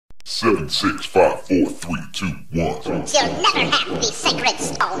7, 6, 5, 4, 3, 2, 1. You'll never have the sacred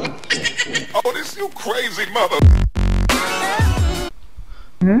stone. Oh, this you crazy mother.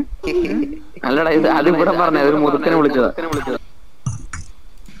 അല്ലടാ ഇത് അത് ഇവിടെ പറഞ്ഞ ഒരു മുതുക്കനെ വിളിച്ചതാ.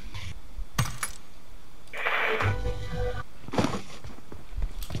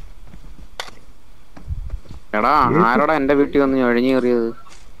 എടാ ആരോടാ എന്റെ വീട്ടിൽ വന്ന് ഒഴിഞ്ഞു കയറിയത്?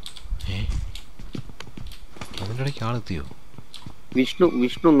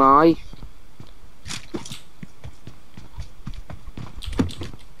 വിഷ്ണു നായ്.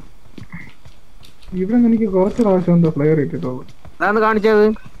 ഇവിടെ എനിക്ക് കുറച്ച് പ്രാവശ്യം എന്തോ ഫ്ലെയർ ഇട്ടിട്ടുള്ളൂ. അതാന്ന് കാണിച്ചത്.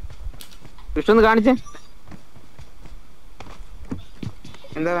 വിഷ്ണു ഒന്ന് കാണിച്ചേ.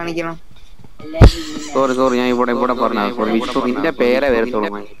 എന്താ കാണിക്കണം? സോറി ഞാൻ ഇവിടെ പറഞ്ഞ സോറി. വിഷ്ണു നിന്റെ പേരെ വരത്തോളൂ.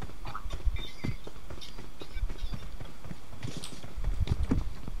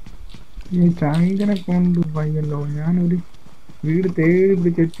 ഈ ചാങ്കിനെ കൊണ്ട് വയ്യല്ലോ. ഞാനൊരു വീട് തേടി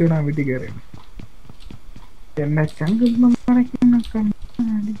പിടിച്ചിടാൻ വീട്ടിൽ കയറിയാണ്. എന്നെ ചങ്കൊന്നും മറയ്ക്കുന്ന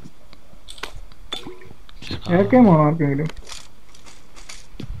കണ്ണാടി ഏക്കേമോ ആർക്കെങ്കിലും?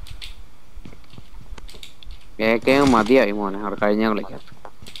 ഏക്കേം മതിയായി മോനെ. അവിടെ കഴിഞ്ഞ കളിക്കാം.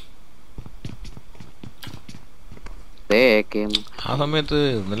 ആ സമയത്ത്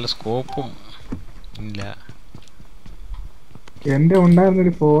നല്ല സ്കോപ്പും ഇല്ല. എന്റെ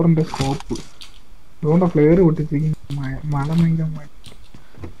ഉണ്ടായിരുന്നൊരു 4ന്റെ സ്കോപ്പ് അതുകൊണ്ട് ഫ്ലെയർ പൊട്ടിച്ചിരിക്കുന്നു. മല ഭയങ്കരമായി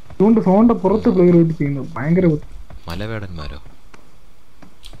അതുകൊണ്ട് ഫോണിന്റെ പുറത്ത് ഫ്ലെയർ പൊട്ടിച്ചിരിക്കുന്നു. ഭയങ്കര മലവേടന്മാരോ?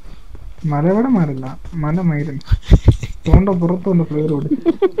 മലവേടന്മാരല്ല, മലമൈരൻ. ഫോണിന്റെ പുറത്ത് കൊണ്ട് ഫ്ലെയർ പൊട്ടിച്ചു.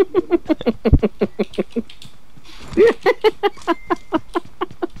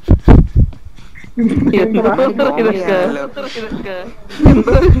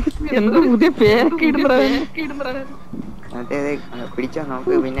 പുതിയ പേരൊക്കെ പിടിച്ചാ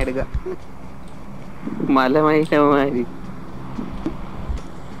നമുക്ക് പിന്നെ എടുക്കാം. മലമൈരന്മാര്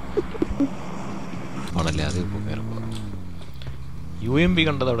ആണല്ലേ? അത് UMP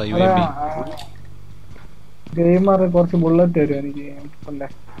കണ്ടത് അവിടെ. UMP ഗെയിമർ കുറച്ച് ബുള്ളറ്റ് തരും എനിക്ക്.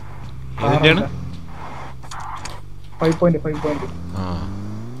 5.5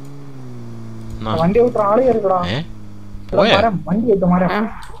 വണ്ടി ആള് കയറിക്കടാ.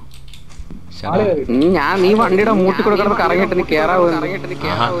 ഞാൻ നീ വണ്ടിയുടെ മൂട്ടി കൊടുക്കണത് കറങ്ങിട്ട് കേറാവൂ.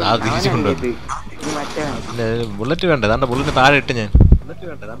 ബുള്ളറ്റ് വേണ്ട. അതാണ്ട് ബുള്ളറ്റ് താഴെ ഇട്ട് ഞാൻ.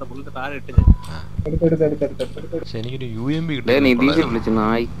 എനിക്കൊരു UMP നിതീഷ് വിളിച്ചു.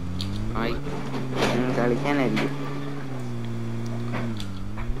 നായി കളിക്കാനായിരിക്കും.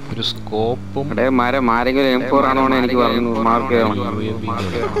 ഒരു സ്കോപ്പും ആരെങ്കിലും M4 ആണോ എനിക്ക് പറഞ്ഞു. മാർക്ക്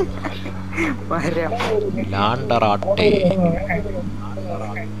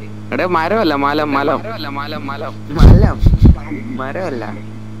എടേ മരമല്ല മലം.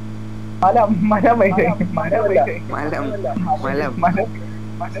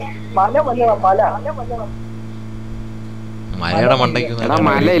 മലയുടെ മണ്ടയ്ക്ക്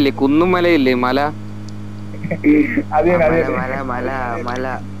മലയില്ലേ? കുന്നും മലയില്ലേ? മല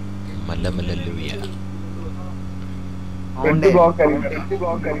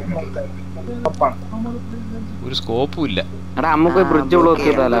ഒരു സ്കോപ്പും ഇല്ല. എടാ നമുക്ക് ബ്രിഡ്ജ് ബ്ലോക്ക്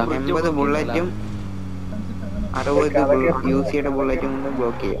ചെയ്താലോ? 80 ബുള്ളറ്റും 60 യൂസിയുടെ ബുള്ളറ്റും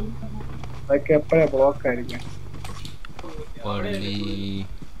ബ്ലോക്ക് ചെയ്യാം. അതൊക്കെ എപ്പോഴാ ബ്ലോക്ക് ആയിരിക്കും?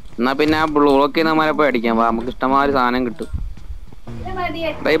 എന്നാ പിന്നെ ആ ബ്ലോക്ക് ചെയ്യുന്നമാരെ പോയി അടിക്കാം. നമുക്ക് ഇഷ്ടമാതിരി സാധനം കിട്ടും.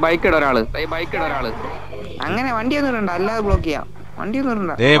 ബൈക്ക് ഇട ഒരാള്. അങ്ങനെ വണ്ടി ഒന്നും ഇടണ്ട, അല്ലാതെ ബ്ലോക്ക് ചെയ്യാം. വണ്ടി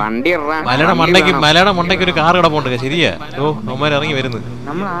മലയുടെ മണ്ടയ്ക്ക് ഒരു കാർ കിടപ്പുണ്ട്. ശരിയാ. അവന്മാർ ഇറങ്ങി വരുന്നത്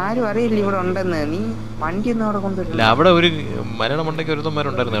നമ്മൾ ആരും അറിയില്ല ഇവിടെ ഉണ്ടെന്ന്. നീ വണ്ടി ഒന്നും അവിടെ കൊണ്ടുവരില്ല. അവിടെ ഒരു മലയുടെ മണ്ടയ്ക്ക്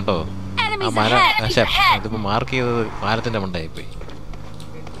ഒരുത്തന്മാരുണ്ടായിരുന്നു കേട്ടോ. ആ മല അതിപ്പോ മാർക്ക് ചെയ്തത് പാലത്തിന്റെ മണ്ടയായിപ്പോയി.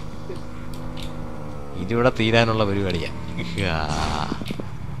 ഇതിവിടെ തീരാനുള്ള പരിപാടിയാ.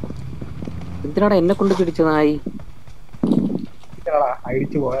 എന്തിനാടാ എന്നെ കൊണ്ട് പിടിച്ചതായി?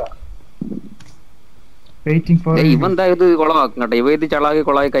 അടിച്ചു പോയാ ഇവന്താ ഇത് കൊളമാക്കും കേട്ടോ. ഇവ ഇത് ചളാക്കി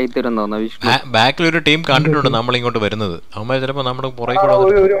കൊളായി കൈ തരുന്നോന്നാ വിഷ്ണു. ബാക്കിൽ ഒരു ടീം കണ്ടിട്ടുണ്ട് നമ്മൾ ഇങ്ങോട്ട് വരുന്നത്. അവന്മാർ ചിലപ്പോ നമ്മുടെ പുറകെ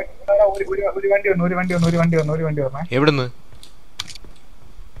എവിടുന്ന്?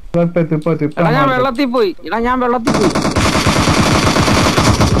 ഞാൻ വെള്ളത്തിൽ പോയി. ഞാൻ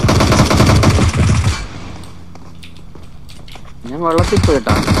വെള്ളത്തിൽ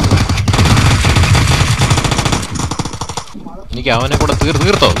പോയിട്ടാ. എനിക്ക് അവനെ കൂടെ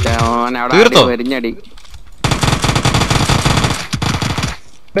തീർത്തോ? വരിഞ്ഞടി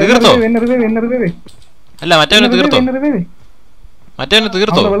തീർത്തോ? അല്ല മറ്റവനെ തീർത്തോ?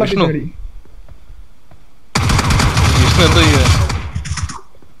 വിഷ്ണു എന്തോ ചെയ്യുക?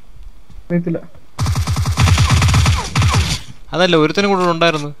 അതല്ല ഒരുത്തനും കൂടെ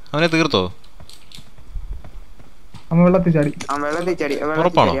ഉണ്ടായിരുന്നു. അവനെ തീർത്തോ? അവൻ വെള്ളത്തിൽ ചാടി.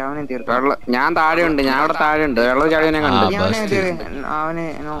 ഉറപ്പാണോ? അവനെ തീർക്കാം. ഞാൻ താഴെ ഉണ്ട്, ഞാൻ അവിടെ താഴെ ഉണ്ട്. വെള്ളം ചാടിയനെ കണ്ടു. അവനെ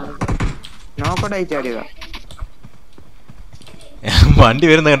നോക്കട്ടെ ചാടിയതാ. വണ്ടി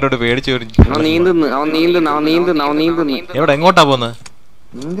വരുന്ന കണ്ടോട്ട് പേടിച്ചു. അവൻ നീന്തുന്നു. എവിടെ എങ്ങോട്ടാ പോന്നത്?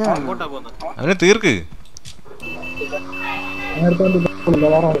 അവനെ തീർക്ക്.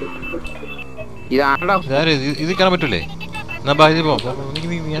 ഇത് കാണാൻ പറ്റൂലേ? എന്നാ ബാ ഇത്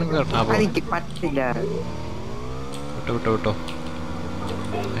പറ്റില്ല. വിട്ടോ.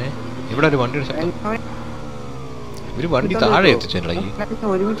 ഇവിടെ ഒരു വണ്ടി ഒരു വണ്ടി താഴെ എത്തിച്ചേട്ടാ.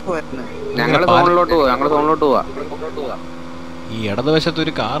 ഞങ്ങള് സോണിലോട്ട് പോവാ. ഈ ഇടതുവശത്ത്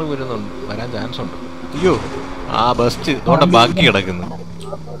ഒരു കാർ വരാൻ ചാൻസ് ഉണ്ട്. അയ്യോ ആ ബസ് തോണ്ട ബാക്കി കിടക്കുന്നു.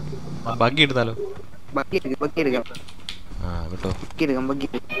 ബാക്കി എടുത്താലോ? ആ കേട്ടോ.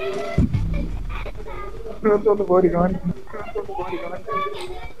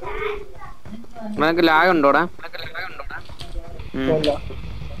 നിനക്ക് ലാഗ് ഉണ്ടോടാ?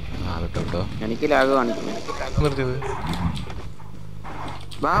 കേട്ടോ. എനിക്ക് ലാഗ് കാണിക്കുന്നു. നിർത്തിയത്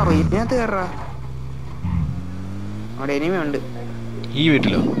ഇതിനകത്ത് കയറാ. അവിടെ എനിമ ഉണ്ട്. ഈ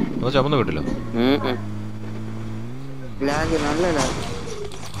വീട്ടിലോ അതോ ചുമന്ന വീട്ടിലോ? ലാഗ് നല്ല ലാഗ്.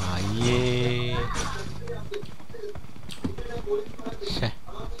 അയ്യേ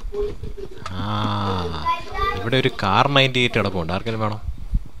ആ ഇവിടെ ഒരു കാർ 98 കിടപ്പുണ്ട്. ആർക്കെങ്കിലും വേണോ?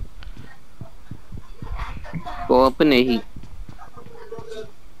 കോപ്പ് നെഹി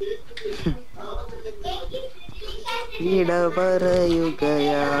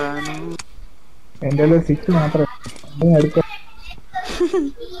പറയുകയാണ്. എന്റെ 6 മാത്രം എടുക്കാം.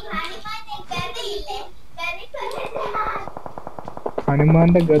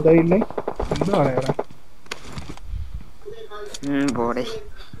 ഹനുമാന്റെ ഗതയില്ലേ എന്താ പറയാ? പോടെ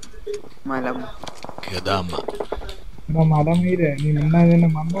മലം മലമീര നീ നിന്നെ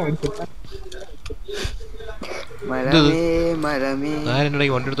മമ്മ എടുത്തിട്ട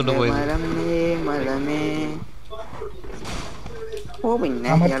ഓ പിന്നെ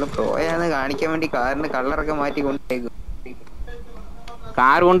ഇയാള് പോയാന്ന് കാണിക്കാൻ വേണ്ടി കാറിന്റെ കളറൊക്കെ മാറ്റി കൊണ്ടേക്കും.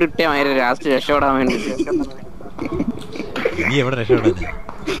 കാർ കൊണ്ടിട്ടേ ലാസ്റ്റ് രക്ഷപ്പെടാൻ വേണ്ടി. നീ എവിടെ രക്ഷപ്പെടാൻ?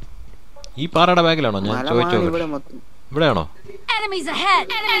 ഈ പാറയുടെ ബാഗിലാണോ? ഞാൻ ചോദിച്ചോ. ഇവിടെയാണോ?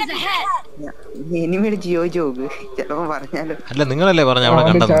 എനിമേടിച്ച് ചോദിച്ചു നോക്ക്, ചിലപ്പോ പറഞ്ഞാലോ. അല്ല നിങ്ങളല്ലേ പറഞ്ഞ അവിടെ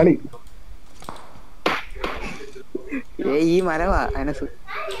കണ്ടത്? ഈ മരവാ അനസ്.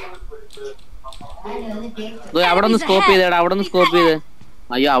 അവിടെ ഒന്ന് സ്കോപ്പ് ചെയ്തേടാ, അവിടെ ഒന്ന് സ്കോപ്പ് ചെയ്ത്.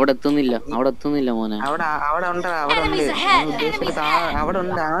 അയ്യോ അവിടെ എത്തുന്നില്ല മോനെ. അവിടെ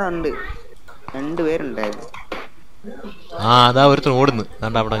ഉണ്ട് രണ്ടുപേരുണ്ടായിരുന്നു. ആ അതാ ഒരുത്തൻ ഓടുന്നു.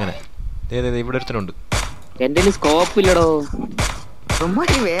 അവിടെ അങ്ങനെ ഇവിടെ ഒരുത്തനുണ്ട്. എന്റെ സ്കോപ്പ് ഇല്ലടോ.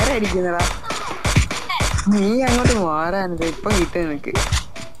 വേറെ അടിക്കുന്നടാ. നീ അങ്ങോട്ട് മാറാനത് ഇപ്പൊ കിട്ടും നിനക്ക്.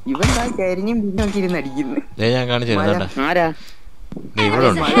 ഇവൻ കരിഞ്ഞും പിന്നോക്കി ഇരുന്ന് അടിക്കുന്നു. ഞാൻ കാണിച്ചു ആരാ?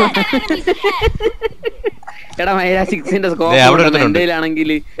 എടാ മൈര 6ന്റെ സ്കോപ്പ് ആണെങ്കിൽ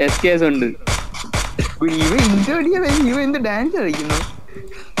എസ്കേസ് ഉണ്ട്. ഇവ എന്ത് ഡാൻസ് കളിക്കുന്നു?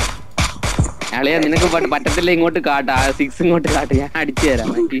 അളിയാ നിനക്ക് പറ്റത്തില്ല. ഇങ്ങോട്ട് കാട്ടാ 6 ഇങ്ങോട്ട് കാട്ട്, ഞാൻ അടിച്ചു തരാം.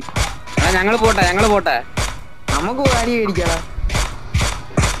 ഞങ്ങള് പോട്ടെ നമുക്ക് വാരി മേടിക്കാ.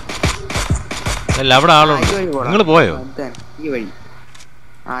 അവിടെ ആളുണ്ട്. നിങ്ങൾ പോയോ? ഈ വഴി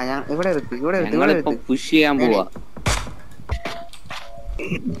ഞാൻ ഇവിടെ പുഷ് ചെയ്യാൻ പോവാ.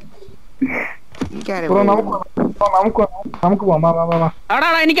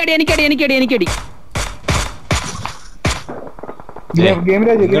 എനിക്കടി.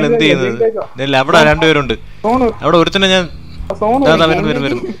 നിങ്ങൾ എന്ത് ചെയ്യുന്നത്? അവിടെ രണ്ടുപേരുണ്ട്. അവിടെ ഒരുത്തന്നെ ഞാൻ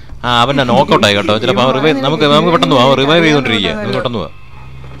വരും. ആ അവന്റെ നോക്കൗട്ട് ആയി കേട്ടോ. ചിലപ്പോ നമുക്ക് പെട്ടെന്ന് പോവാം. റിവൈവ് ചെയ്തോണ്ടിരിക്കുക. നമുക്ക് പെട്ടെന്ന് പോവാം.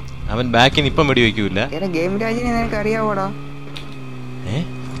 അവൻ ബാക്കിൽ ഇപ്പം വെടി വെക്കൂല. ഗെയിം രാജിനെ നിങ്ങൾക്ക് അറിയാവോടാ?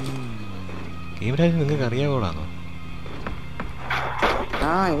 ഗെയിം രാജ് നിങ്ങൾക്ക് അറിയാവോടാന്നോ?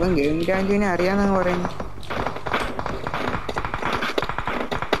 ഇവൻ ഗെയിം രാജിനെ അറിയാന്ന് പറയുന്നു.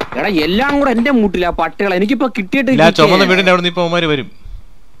 എടാ എല്ലാം കൂടെ എന്റെ മൂട്ടില്ല പട്ടികളെ. എനിക്കിപ്പോ കിട്ടിയിട്ട് ചുമന്ന വീടിന്റെ അവിടെ നിന്ന് ഇപ്പൊ അവന്മാര് വരും.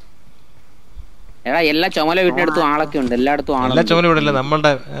 എടാ എല്ലാ ചുമല വീടിനടുത്തും ആളൊക്കെ ഉണ്ട്. എല്ലായിടത്തും എല്ലാ ചുമല വീടല്ല.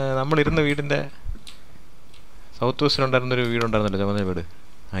 നമ്മളിരുന്ന വീടിന്റെ സൗത്ത് വെസ്റ്റിലുണ്ടായിരുന്ന ഒരു വീടുണ്ടായിരുന്നല്ലോ ചുമന്ന വീട്.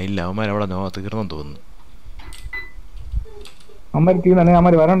 ഇല്ല അവന്മാർ അവിടെ തീർന്നെന്ന് തോന്നുന്നു.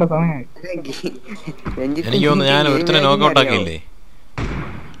 എനിക്ക് തോന്നുന്നു ഞാൻ ഒരുത്തനെ നോക്കൗട്ട് ആക്കിയില്ലേ?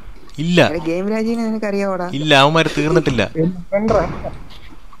 ഇല്ല അവന്മാര് തീർന്നിട്ടില്ല.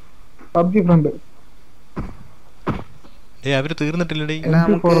 അവര് തീർന്നിട്ടില്ലടേ.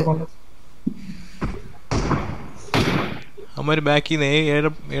 അവന്മാര് ബാക്കിൽ നിന്ന്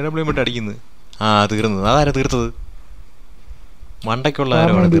AW ഇട്ട് അടിക്കുന്നു. തീർന്നത്. അതാരാ തീർത്തത്? മണ്ടയ്ക്കുള്ള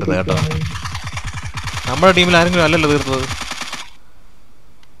ആരുമാണ് തീർത്തത് കേട്ടോ. നമ്മുടെ ടീമിൽ ആരെങ്കിലും അല്ലല്ലോ തീർത്തത്.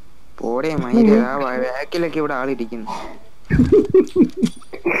 പോടെ മയില് ആ ബാക്കിലൊക്കെ ഇവിടെ ആളിരിക്കുന്നു.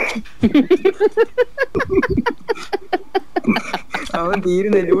 അവൻ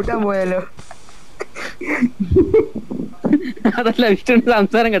തീരുന്ന ലൂട്ടാൻ പോയാലോ? അതല്ല വിഷ്ണു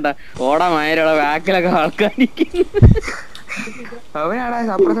സംസാരം കേട്ടാ. ഓടാ മയരോടെ ബാക്കിലൊക്കെ ആൾക്കാരിക്കുന്നു. അവനാടാ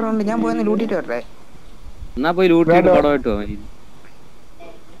സപ്രസറുണ്ട്. ഞാൻ പോയെന്ന് ലൂട്ടിട്ട് വരട്ടെ. എന്നാ പോയി ലൂട്ടിട്ട് പടമായിട്ട് പോവാ.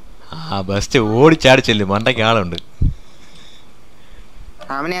 ആ ബസ്റ്റ് ഓടിച്ചാടി ചെല്ലും. മണ്ടയ്ക്ക് ആളുണ്ട്.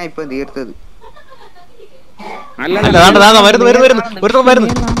 അവനെയാ ഇപ്പൊ തീർത്തത്.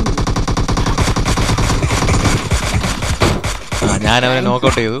 ഞാൻ അവനെ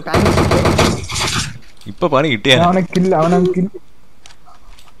നോക്കൗട്ട് ചെയ്തു. ഇപ്പൊ പണി കിട്ടിയ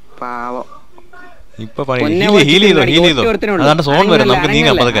പാവം. ഇപ്പൊ പണി ഹീൽ ചെയ്തോ. അതാണ്ട് സോൺ വരും. നമുക്ക്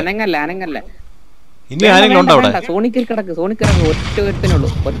നീങ്ങാം പതുക്കെ. ഇനി ആരെങ്കിലും ഉണ്ടോ അവിടെ? സോണിക്ക് കിടക്ക് ഒറ്റ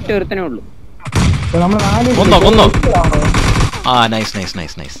ഒരുത്തനേ ഉള്ളൂ. കൊന്നോ. ആ നൈസ്.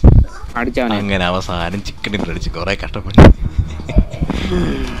 അങ്ങനെ അവസാനം ചിക്കൻ അടിച്ച് കൊറേ കഷ്ടപ്പെട്ടു.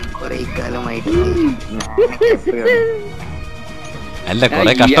 കൊറേ കാലമായിട്ട് അല്ല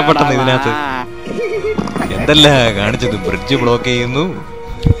കൊറേ കഷ്ടപ്പെട്ടത് ഇതിനകത്ത്. എന്തല്ല കാണിച്ചത്? ബ്രിഡ്ജ് ബ്ലോക്ക് ചെയ്യുന്നു.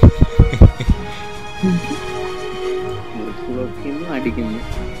 അടിക്കുന്നു.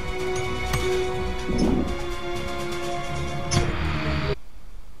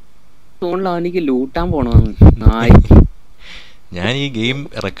 എനിക്ക് ലൂട്ടാൻ പോണെന്ന്. ഞാൻ ഈ ഗെയിം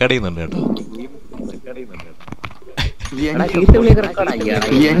റെക്കോർഡ് ചെയ്യുന്നുണ്ട് കേട്ടോ.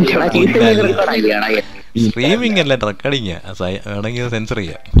 സ്ട്രീമിംഗ് അല്ല റെക്കോർഡിങ്. വേണമെങ്കിൽ സെൻസർ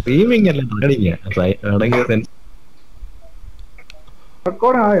ചെയ്യാം. പിന്നെ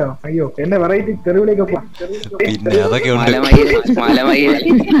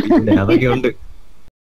അതൊക്കെ ഉണ്ട്.